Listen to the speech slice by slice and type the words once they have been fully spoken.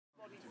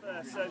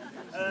first. So,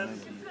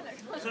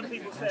 some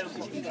people say I'm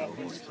picking up.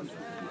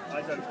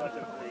 I don't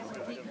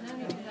believe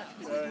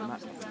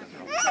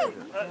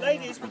it.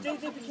 Ladies, we do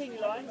bikini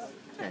lines.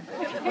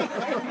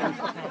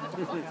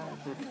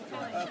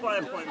 By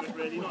appointment,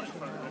 really, not in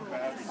front of the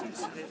crowd.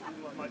 It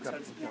might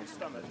turn some people's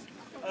stomachs.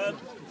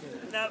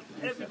 Now,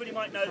 everybody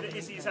might know that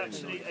Izzy is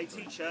actually a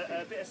teacher.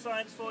 A bit of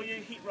science for you,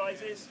 heat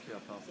rises.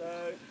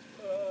 So,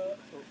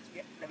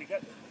 yeah, there we go.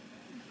 You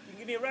can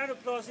give me a round of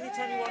applause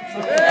anytime you want to.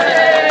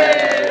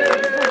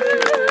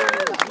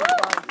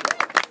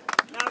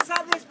 Now, it's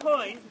at this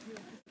point,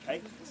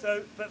 okay,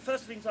 so, but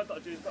first things I've got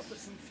to do is I've got to put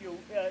some fuel,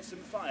 some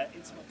fire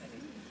into my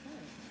belly.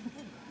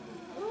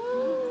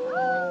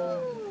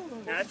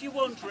 Now, if you're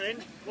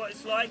wondering what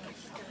it's like,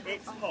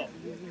 it's hot.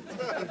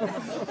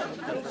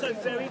 It's also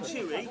very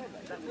chewy.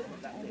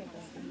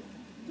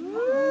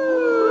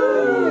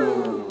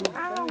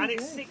 And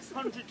it's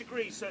 600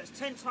 degrees, so it's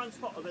 10 times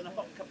hotter than a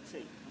hot cup of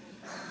tea.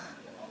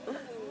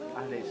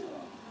 And it's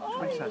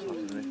 20 times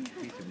hotter than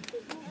heating.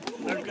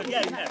 Very good,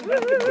 yeah.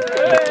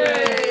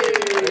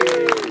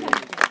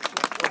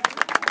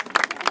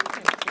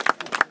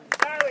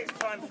 Now it's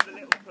time for the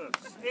little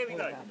puffs. Here we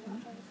go.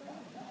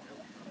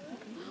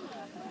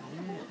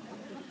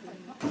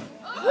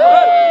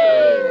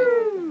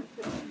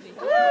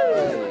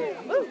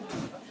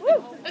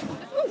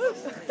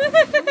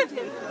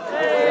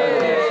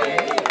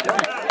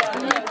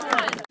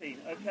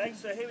 Okay,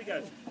 so here we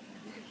go.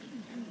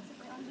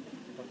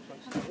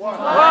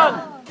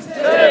 1, 2,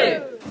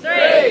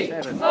 3,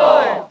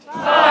 4,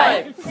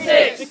 5,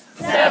 6,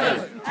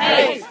 7,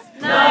 8,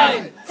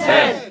 9,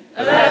 10,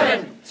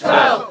 11,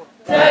 12,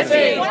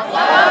 13,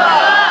 14!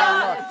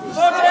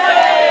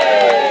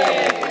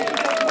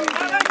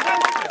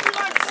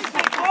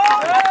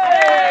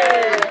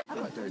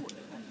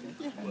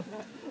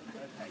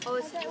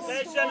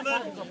 Ladies and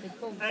gentlemen,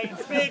 a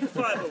big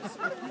fireball.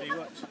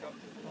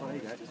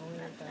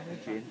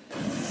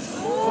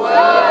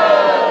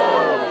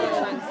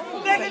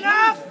 Big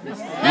enough? No!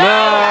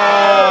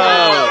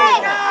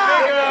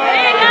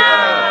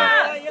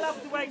 You'll have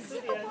to wait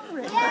till the end.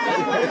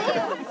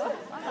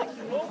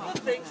 All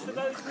good things for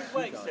those who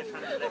wait, said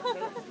Hannah.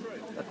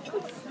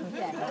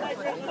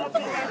 I've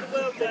been around the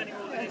world learning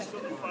all this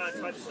sort of fire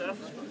type stuff,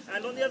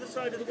 and on the other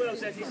side of the world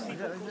there's these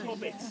people called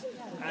hobbits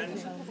and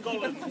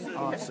golems and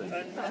all this stuff.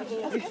 And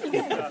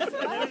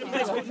they're in a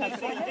place called New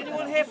Zealand.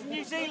 Anyone here from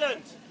New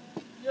Zealand?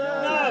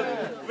 No.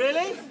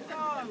 Really? No.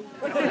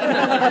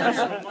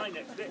 My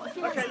next bit.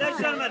 Okay, ladies and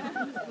gentlemen,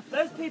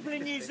 those people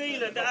in New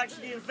Zealand that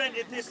actually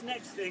invented this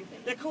next thing,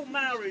 they're called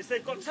Maoris.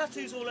 They've got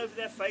tattoos all over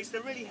their face.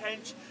 They're really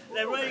hench.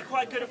 They're really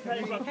quite good at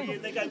playing rugby,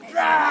 and they go,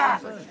 "Rah!"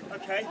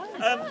 Okay.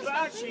 But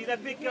actually, they're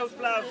big girls'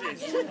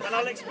 blouses, and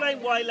I'll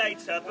explain why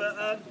later.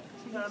 But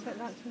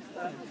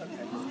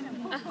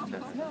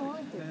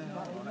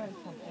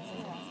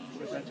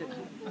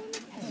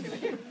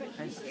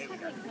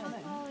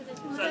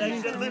so, ladies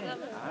and gentlemen,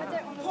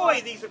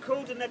 poi these are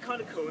called, and they're kind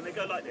of cool, and they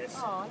go like this.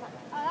 Now,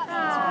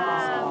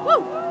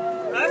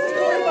 this is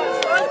called a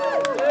butterfly.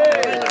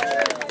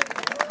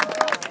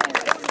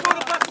 This is called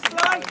a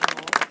butterfly.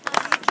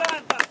 This is a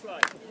giant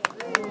butterfly.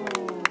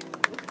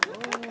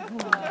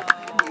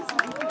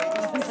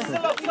 This is a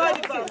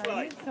lopsided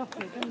butterfly.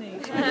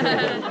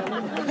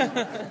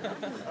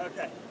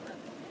 Okay.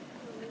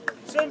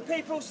 Some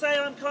people say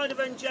I'm kind of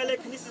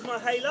angelic, and this is my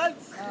halo.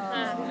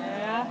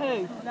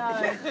 Who? No.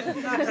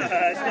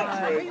 It's not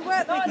true. We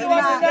weren't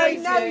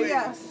thinking no,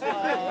 yes.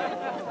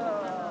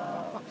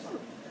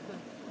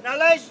 Now,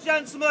 ladies and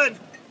gentlemen,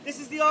 this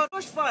is the art of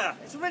bushfire.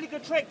 It's a really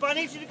good trick, but I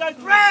need you to go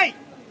 3,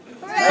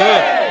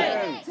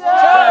 2,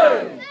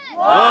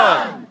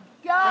 1,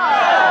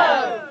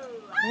 go!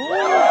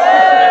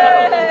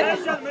 Ladies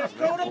and gentlemen, it's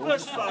called a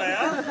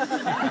bushfire.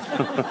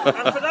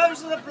 And for those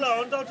that are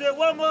blonde, I'll do it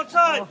one more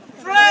time.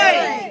 3,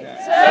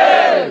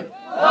 2,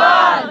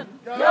 1,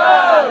 go!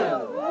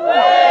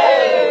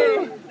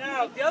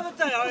 Now, the other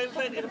day I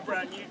invented a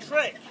brand new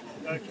trick.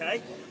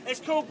 Okay, it's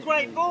called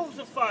Great Balls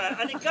of Fire,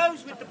 and it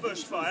goes with the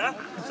bushfire.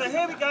 So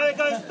here we go. It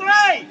goes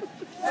 3,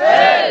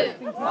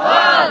 2,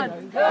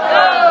 1,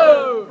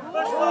 go!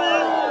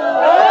 bushfire.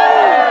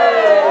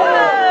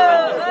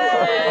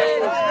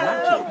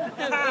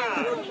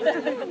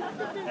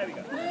 There we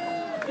go.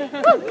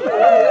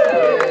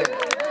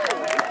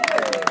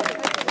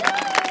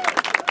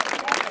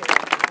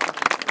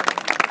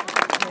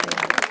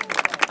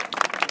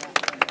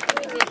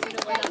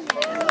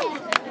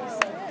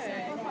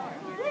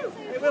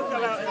 It will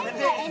come out in a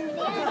minute.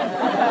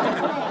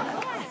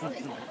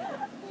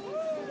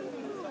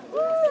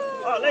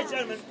 Oh, ladies and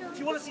gentlemen, if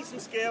you want to see some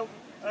skill,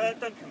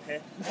 don't come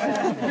here.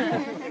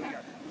 Here we go.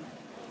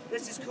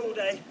 This is called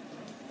a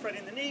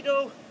threading the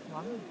needle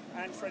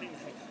and threading the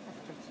head.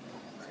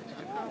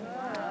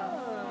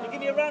 You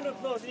give me a round of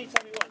applause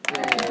anytime you want.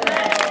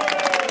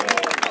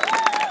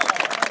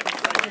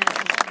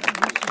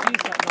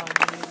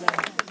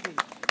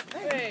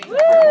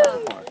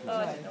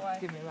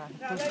 Give me a round.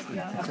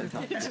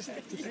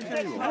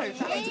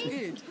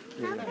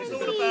 It's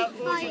all about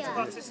audience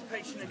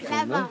participation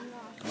again. I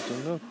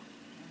don't know.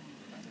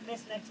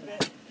 this next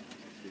bit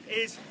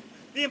is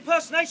the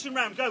impersonation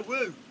round. Go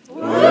woo.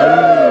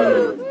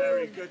 Woo!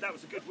 Very good. That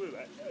was a good woo,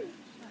 actually.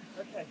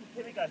 Okay,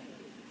 here we go.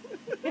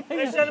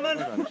 Ladies and gentlemen,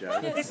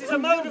 this is a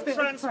mode of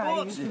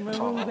transport.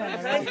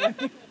 Okay.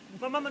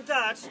 My mum and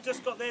dad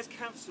just got theirs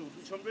cancelled,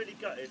 which I'm really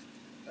gutted.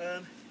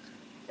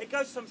 It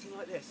goes something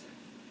like this.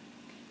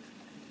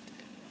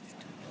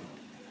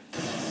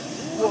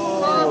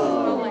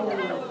 Oh my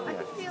God. I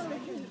can feel the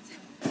heat.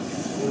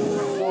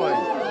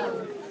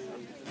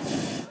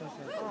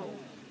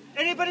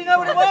 Anybody know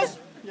what it was?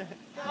 No,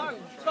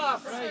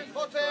 tough.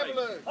 Hot air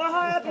balloon. A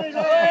hot air balloon.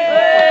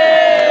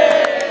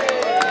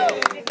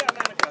 Give that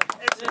man a go.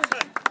 Excellent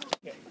turn.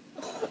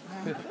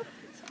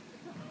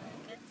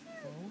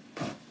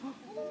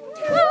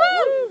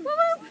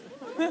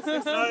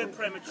 No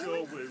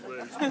premature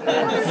woo-woos.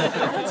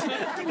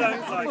 You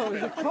don't like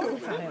it.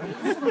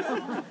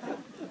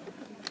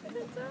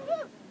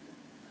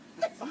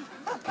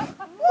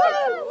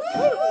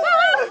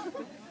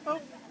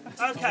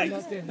 Okay,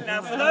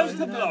 now for those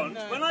that are blonde,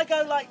 when I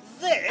go like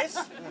this,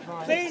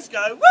 please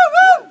go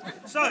woo-woo!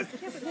 So,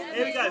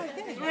 here we go.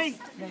 3, 2...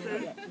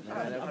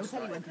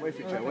 Wait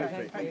for it, Joe, wait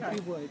for it.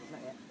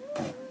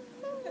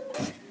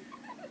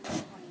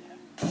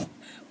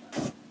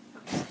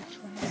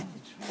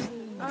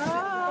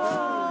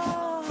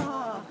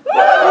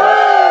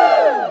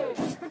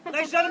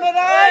 Ladies and gentlemen,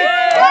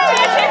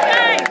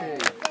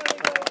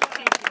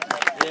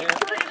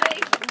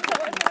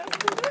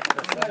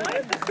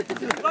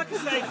 like I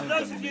say, for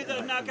those of you that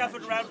have now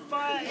gathered around,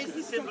 fire is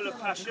the symbol of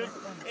passion.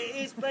 It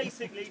is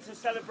basically to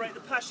celebrate the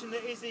passion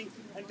that Izzy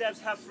and Debs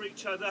have for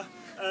each other,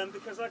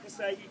 because like I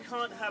say, you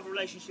can't have a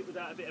relationship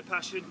without a bit of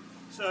passion.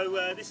 So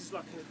this is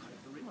like a kind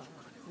of a ritual.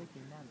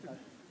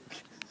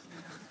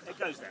 It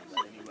goes down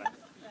well anyway.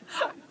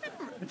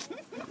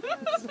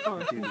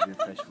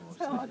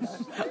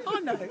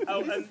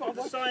 Oh, and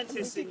the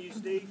scientists in you,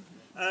 Steve.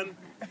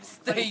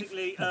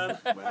 Basically,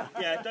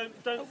 yeah,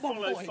 don't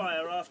follow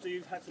fire after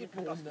you've had some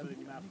combustible in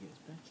your mouth,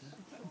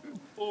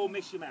 or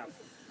miss your mouth.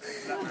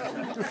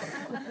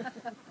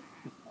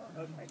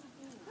 Okay.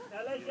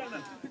 Now, ladies and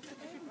gentlemen,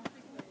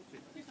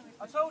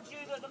 I told you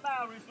that the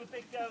Maoris were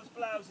big girls'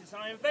 blouses,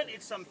 and I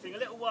invented something a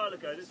little while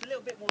ago that's a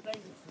little bit more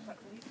dangerous. In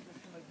fact, we need to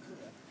just come over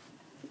here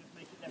to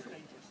make it less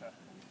dangerous.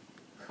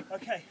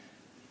 Okay.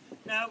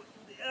 Now,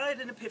 I had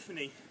an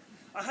epiphany.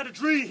 I had a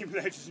dream,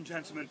 ladies and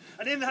gentlemen,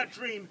 and in that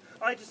dream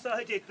I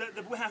decided that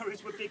the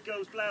Maoris were big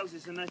girls'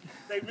 blouses, and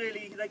they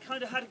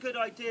kind of had a good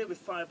idea with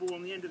Fireball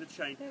on the end of the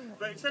chain.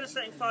 But instead of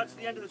setting fire to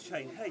the end of the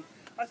chain, hey,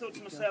 I thought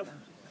to myself,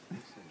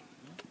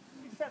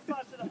 you set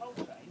fire to the whole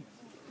chain,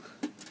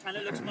 and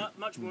it looks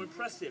much more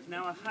impressive.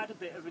 Now I had a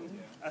bit of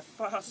a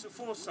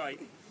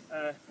foresight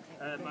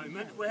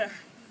moment where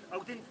I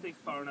didn't think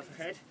far enough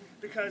ahead,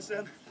 because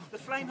the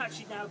flame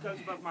actually now goes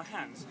above my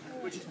hands,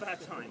 which is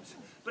bad times.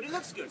 But it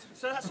looks good,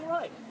 so that's all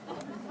right.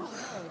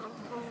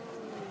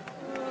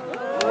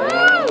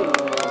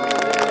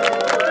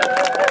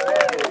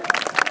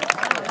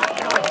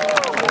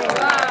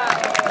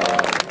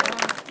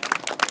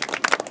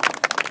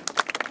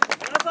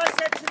 And as I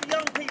said to the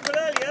young people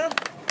earlier,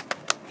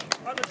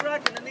 I'm a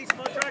dragon and these are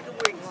my dragon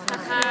wings.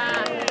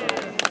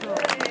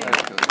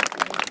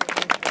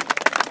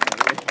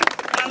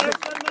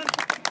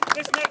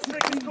 This next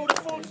trick is called a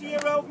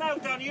 40-year-old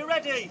meltdown. Are you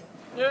ready?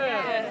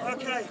 Yeah.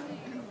 Okay.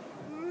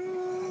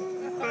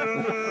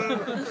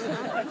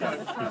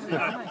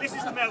 This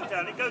is the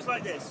meltdown. It goes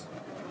like this.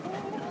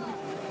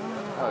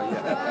 Oh,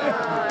 yeah.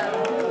 I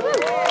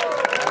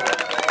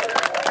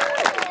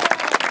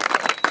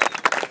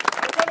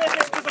don't know if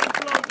it's because I'm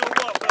blonde or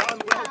what, but I'm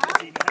well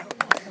busy now.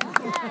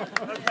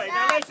 Okay,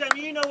 now ladies and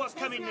gentlemen, you know what's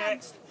coming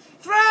next.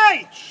 3,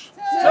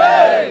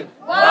 2,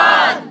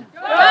 1,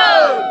 go!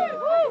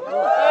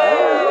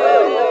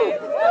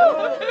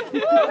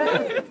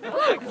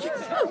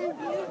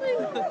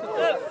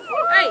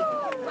 Hey!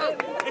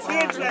 It's the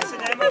interest in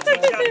them. I'll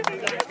teach you how to do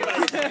that.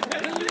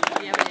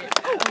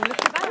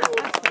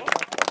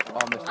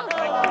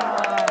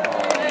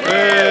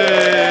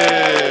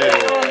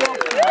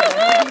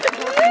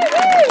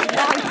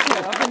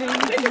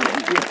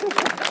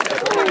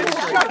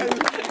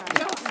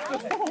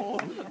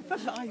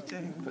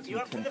 You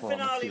up for the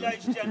finale,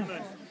 ladies and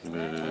gentlemen?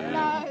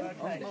 No.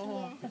 Okay.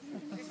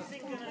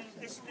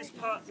 This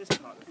part is going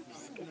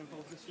to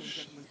involve this young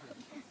gentleman.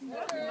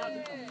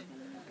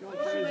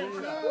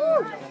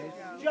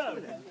 Joe,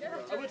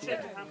 I would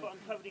shake your hand, but I'm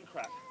covered in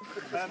crap.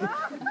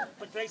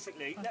 But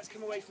basically, let's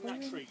come away from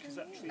that tree, because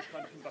that tree is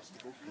kind of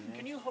combustible.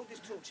 Can you hold this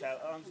torch out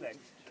at arm's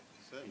length?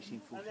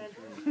 And then,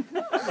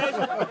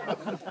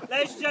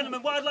 ladies and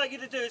gentlemen, what I'd like you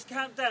to do is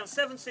count down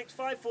 7, 6,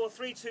 5, 4,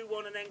 3, 2,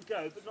 1, and then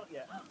go, but not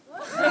yet.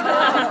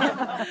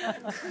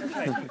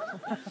 Okay.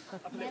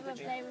 Never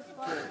play with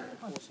fire.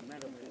 Awesome, man.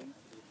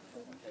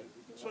 Okay.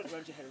 Swipe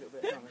around your head a little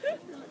bit.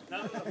 No?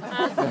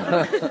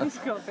 He's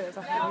got a bit of a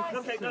hand.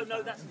 Okay,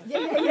 no, that's...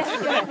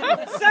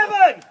 Yeah.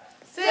 7!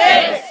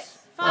 6,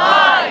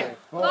 5,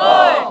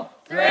 4,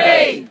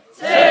 3,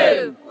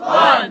 2,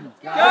 1,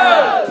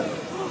 go!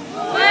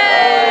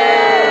 Way!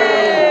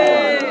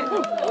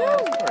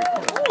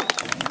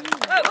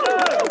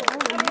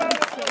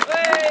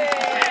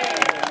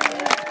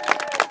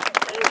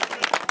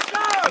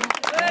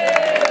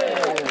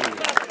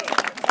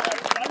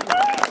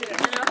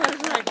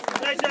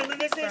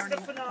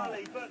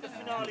 finale, but the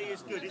finale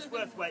is good. It's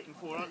worth waiting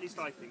for, or at least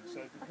I think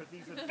so, because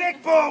these are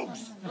big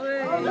balls! Now,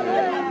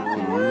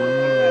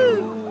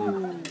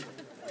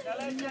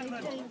 ladies and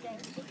gentlemen, to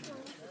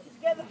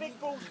get the big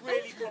balls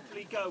really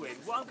properly going,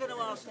 what I'm going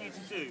to ask you to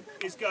do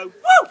is go,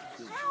 woo!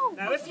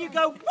 Now, if you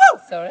go, woo,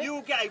 you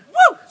will get a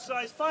woo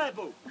size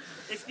fireball.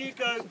 If you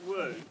go,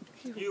 woo,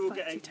 you will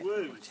get a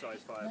woo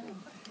size fireball.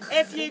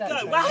 If you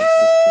go,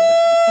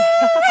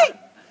 wahee,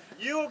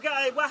 you will get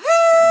a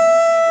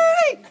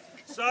wahee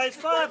size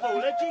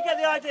fireball. Do you get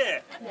the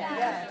idea?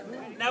 Yeah.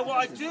 Now, what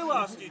I do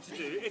ask you to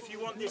do, if you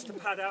want this to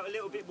pad out a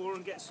little bit more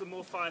and get some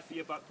more fire for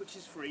your buck, which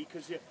is free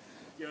because you're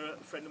a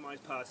friend of mine's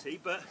party,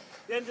 but at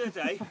the end of the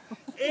day,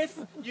 if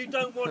you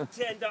don't want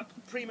to end up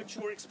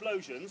premature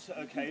explosions,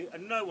 okay,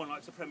 and no one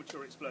likes a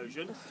premature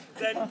explosion,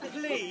 then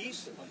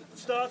please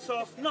start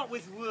off not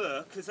with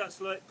woo, because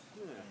that's like,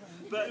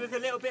 but with a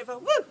little bit of a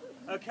woo.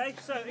 Okay,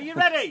 so are you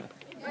ready?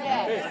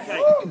 Yeah. Okay.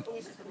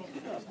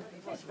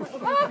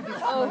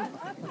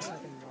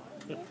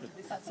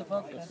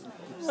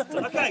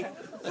 Okay,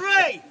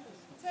 3,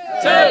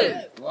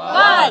 2,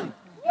 1,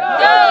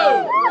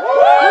 go!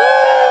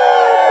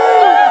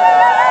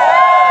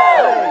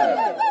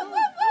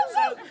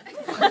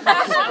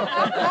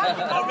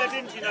 Got red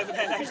engine over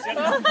there, ladies and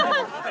gentlemen.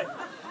 Okay.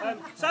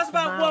 So that's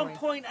about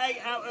 1.8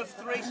 out of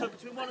 3, so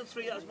between 1 and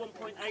 3 that's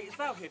 1.8. Is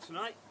Val here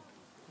tonight?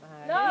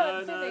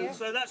 No.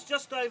 So that's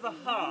just over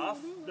half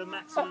the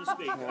maximum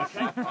speed,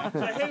 okay?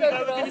 So here we go,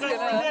 we're going to go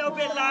a little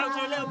bit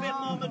louder, a little bit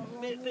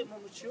more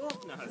mature?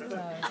 No.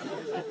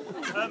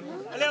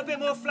 A little bit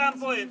more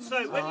flamboyant.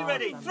 So when you're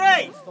ready,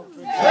 3,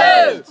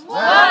 2,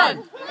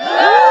 1,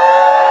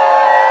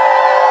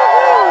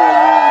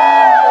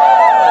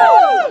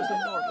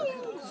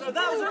 So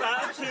that was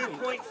about a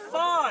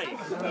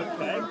 2.5,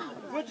 okay?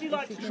 Would you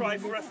like to try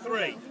for a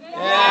 3?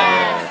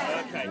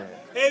 Yes! Okay,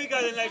 here we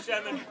go then, ladies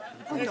and gentlemen.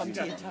 Now,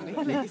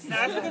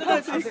 if we're going to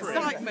go for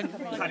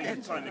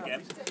 3, time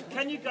again,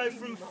 can you go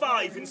from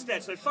 5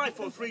 instead? So 5,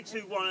 4, 3,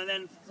 2, 1, and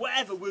then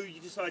whatever woo you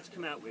decide to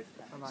come out with.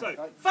 So,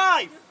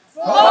 5,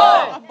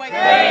 4,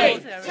 3,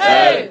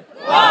 2,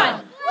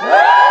 1.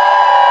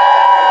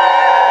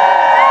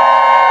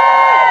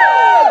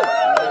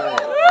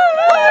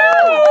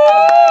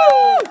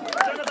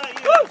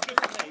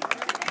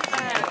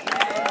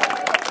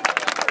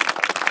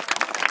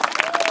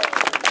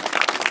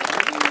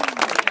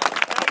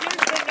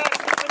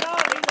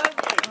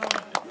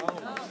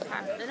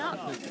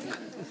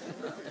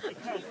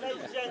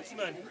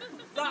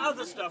 That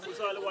other stuff was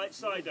Isle of Wight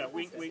cider.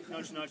 Wink, wink,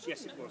 nudge, nudge.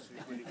 Yes, it was. It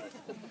was really good.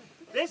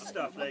 This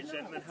stuff, ladies and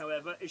gentlemen,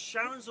 however, is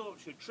Sharon's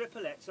Orchard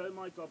Triple X. Oh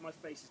my God, my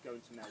face is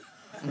going to melt.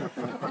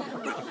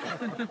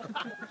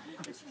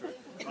 It's true,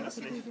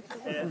 honestly.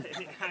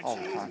 It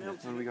actually is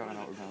melting.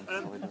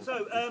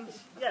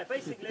 Yeah,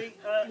 basically,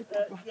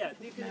 yeah,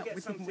 you're going to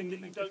get something that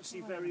you don't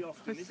see very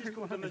often. This is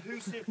called the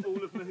Mahoosive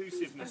Ball of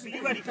Mahoosiveness. Are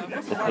you ready for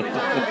this?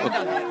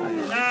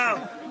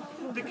 Now,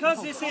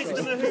 because this is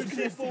the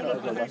Mahoosive Ball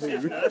of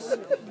Mahoosiveness,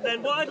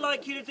 then what I'd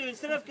like you to do,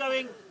 instead of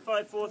going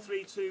 5, 4,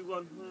 3, 2,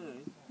 1,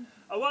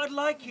 what I'd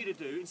like you to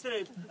do,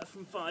 instead of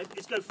from 5,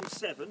 is go from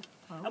 7.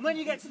 And when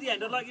you get to the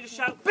end, I'd like you to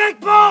shout, big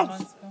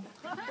balls!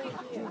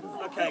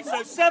 Okay,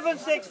 so 7,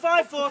 6,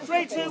 5, 4,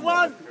 3, 2,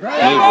 1. Big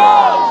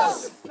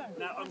balls!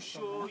 Now, I'm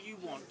sure you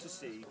want to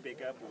see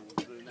bigger balls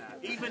than that.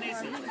 Even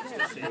Izzy wants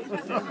to see.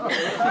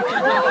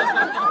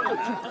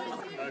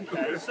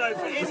 Okay, so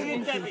for Izzy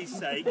and Debbie's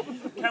sake,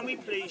 can we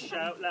please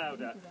shout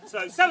louder?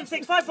 So 7,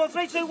 6, 5, 4,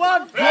 3, 2,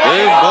 1. Big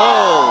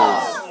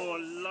balls! More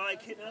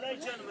like it. Now,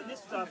 ladies and gentlemen, this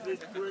stuff is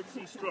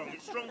pretty strong.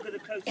 It's stronger the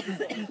closer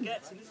the bottom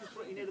gets, and this is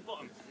pretty near the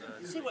bottom.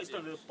 You see what it's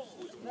done to the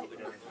bottom?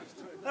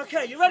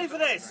 Okay, you ready for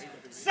this?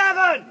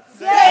 7,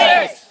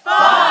 6,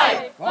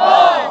 5,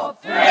 4,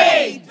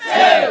 3,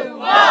 2,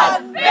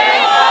 1. Big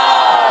balls!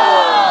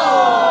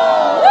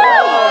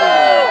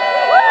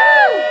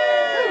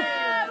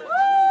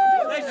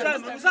 Ladies and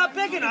gentlemen, was that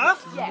big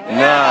enough?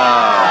 No!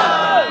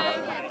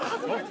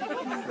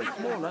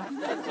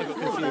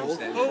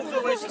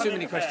 Too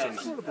many questions.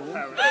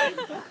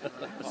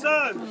 So,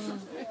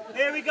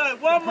 here we go.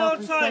 One more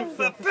time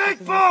for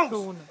big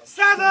balls.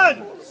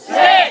 7,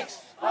 6,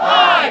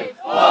 5,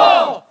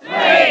 4, 3,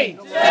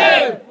 2,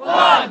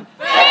 1.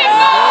 Big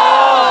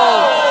balls!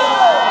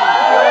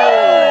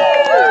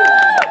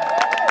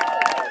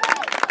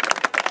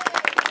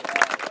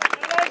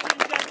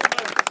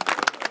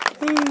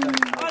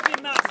 I've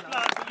been Matt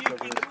Splat, but you've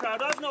been the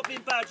crowd. I've not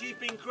been bad, you've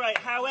been great.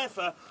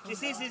 However,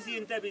 this is Izzy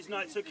and Debbie's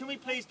night, so can we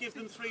please give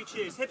them 3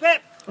 cheers? Hip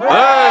hip!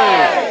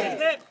 Hey!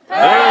 Hip hip!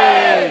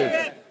 Hey! Hip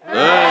hip!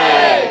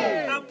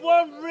 Hey! And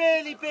one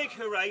really big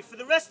hooray for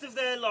the rest of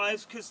their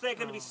lives, because they're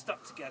going to be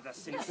stuck together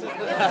since then.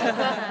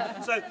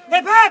 So,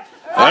 hip hip!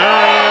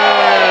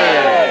 Hey!